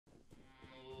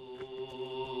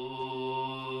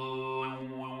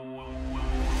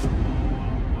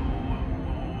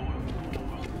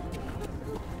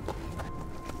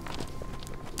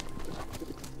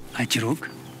хажирууг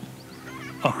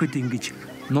охид ингэж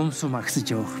нумсум агсаж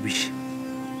явах биш.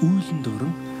 Үүлэн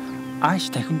дуран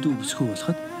ааш тахимдуу бүсгүй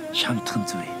болоход шамтхан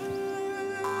зүвэ.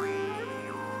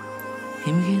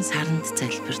 Эмгийн саранд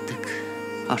залбирдаг,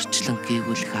 орчлон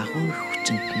гээгүүлэх агуу их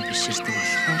хүчинд нь биширдэг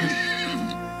болохоор л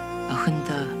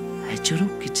охиндоо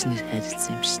хажирууг гэж нэр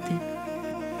харилсан юм шүү дээ.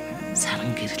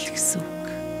 Саран гэрэл гэсэн үг.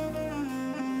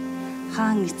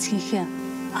 Хаан эцгийнхээ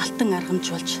алтан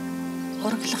аргамжуулж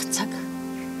урагшлах цаг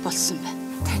болсон байна.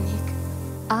 Таныг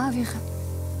аавынхаа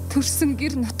төрсөн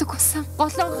гэр нутаг усан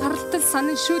голоо харалтал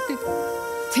санан шүү дээ.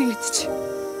 Тэгээд ч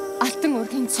алтан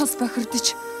ургийн цус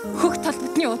бохирдож хөх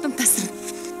талбадны удам тасран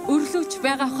өрлөөж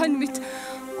байгаа хон мэт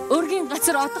ургийн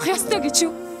газар одох ёстой гэж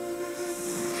юу?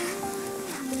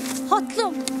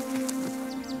 Хотулун!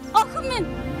 Охин минь!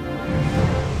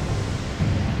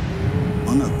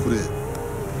 Манай хүрээ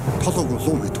толог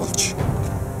луу мэт болж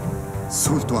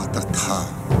сүлд баатар та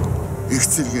их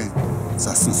зэрэг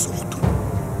засан суулт.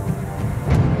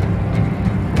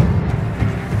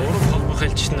 Уран холбох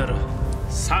элч нар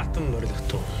саатан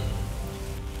морилготов.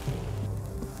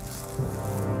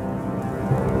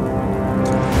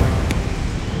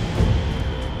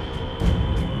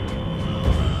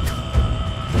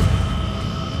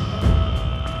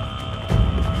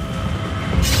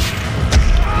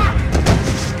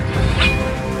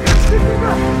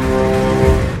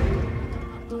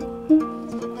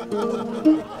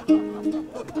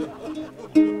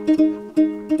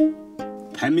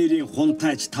 Тамирын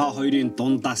хунтайч та хоёрын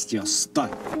дундаас ч ёстой.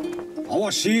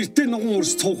 Аваа ширтээ нуган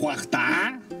өрс цуух байх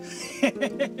та.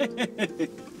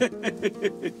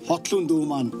 Хотулун дүү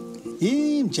маань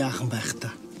ийм жаахан байх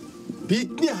та.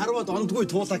 Бидний харваад ондгүй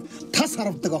туулаг тас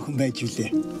харавдаг охин байж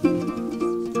үлээ.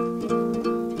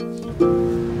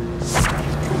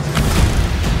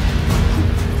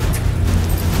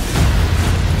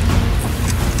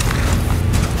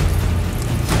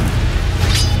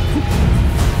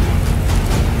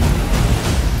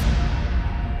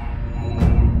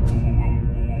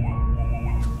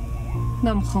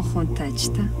 Намхан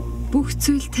хунтайч та. Бүх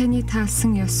зүйл таны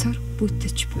таалсан ёсоор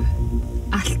бүтэж буй.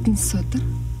 Алтан судар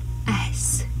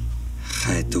айс.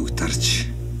 Хайдуг дарж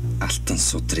алтан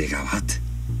судрыг аваад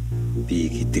би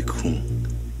гэдэг хүн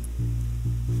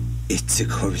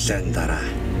эцэг ховлын дараа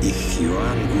их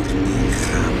юан гүрний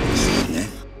хаан болнэ.